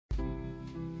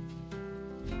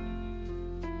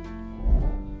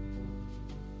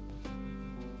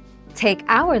Take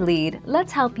our lead,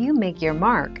 let's help you make your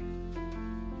mark.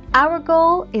 Our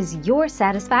goal is your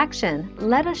satisfaction.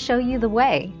 Let us show you the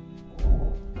way.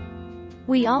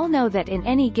 We all know that in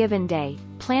any given day,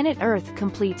 planet Earth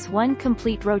completes one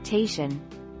complete rotation.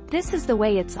 This is the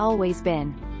way it's always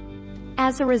been.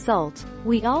 As a result,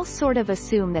 we all sort of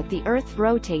assume that the Earth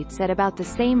rotates at about the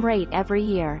same rate every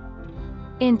year.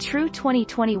 In true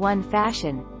 2021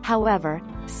 fashion, however,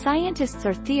 scientists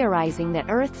are theorizing that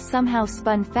Earth somehow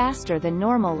spun faster than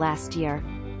normal last year.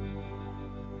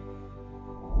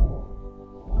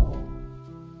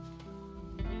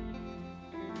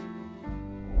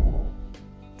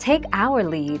 Take our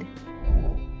lead.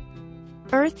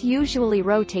 Earth usually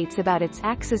rotates about its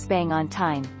axis bang on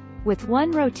time, with one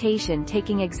rotation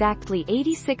taking exactly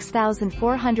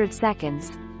 86,400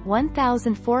 seconds,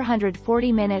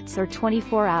 1,440 minutes or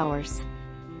 24 hours.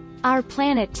 Our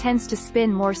planet tends to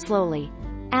spin more slowly.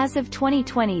 As of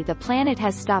 2020, the planet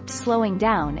has stopped slowing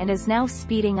down and is now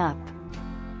speeding up.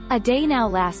 A day now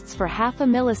lasts for half a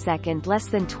millisecond less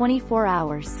than 24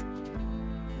 hours.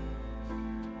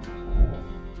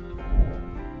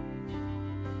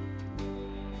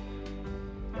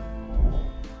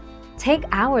 Take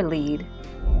our lead.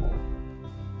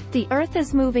 The Earth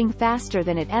is moving faster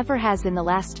than it ever has in the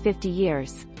last 50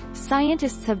 years,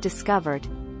 scientists have discovered,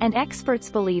 and experts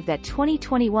believe that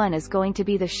 2021 is going to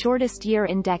be the shortest year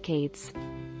in decades.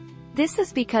 This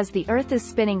is because the Earth is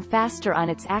spinning faster on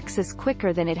its axis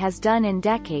quicker than it has done in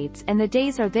decades, and the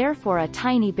days are therefore a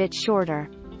tiny bit shorter.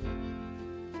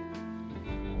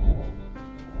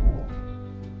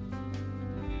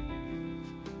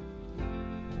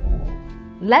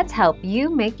 Let's help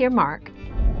you make your mark.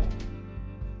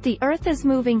 The Earth is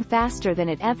moving faster than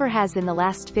it ever has in the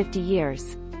last 50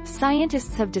 years,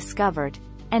 scientists have discovered,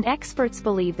 and experts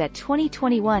believe that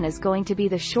 2021 is going to be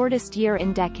the shortest year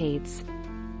in decades.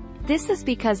 This is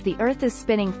because the Earth is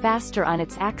spinning faster on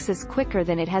its axis quicker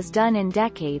than it has done in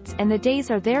decades, and the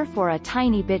days are therefore a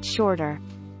tiny bit shorter.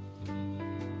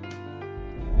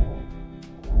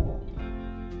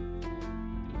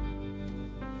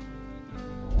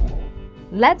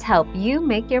 Let's help you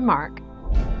make your mark.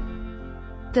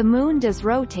 The Moon does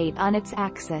rotate on its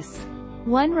axis.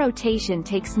 One rotation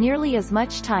takes nearly as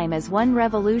much time as one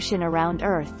revolution around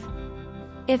Earth.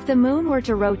 If the Moon were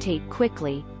to rotate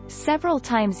quickly, several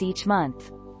times each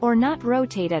month, or not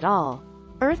rotate at all,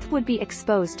 Earth would be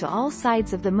exposed to all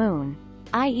sides of the Moon,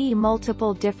 i.e.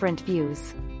 multiple different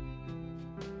views.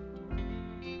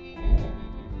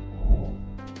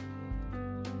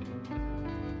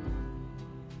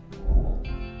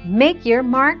 Make your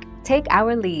mark, take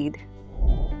our lead.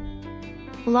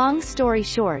 Long story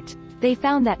short, they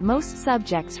found that most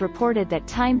subjects reported that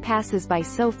time passes by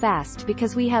so fast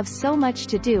because we have so much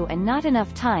to do and not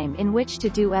enough time in which to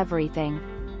do everything.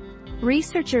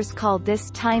 Researchers called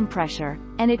this time pressure,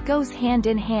 and it goes hand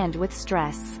in hand with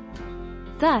stress.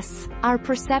 Thus, our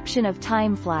perception of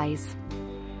time flies.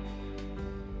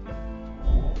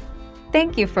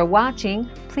 Thank you for watching.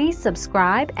 Please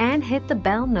subscribe and hit the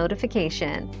bell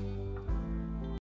notification.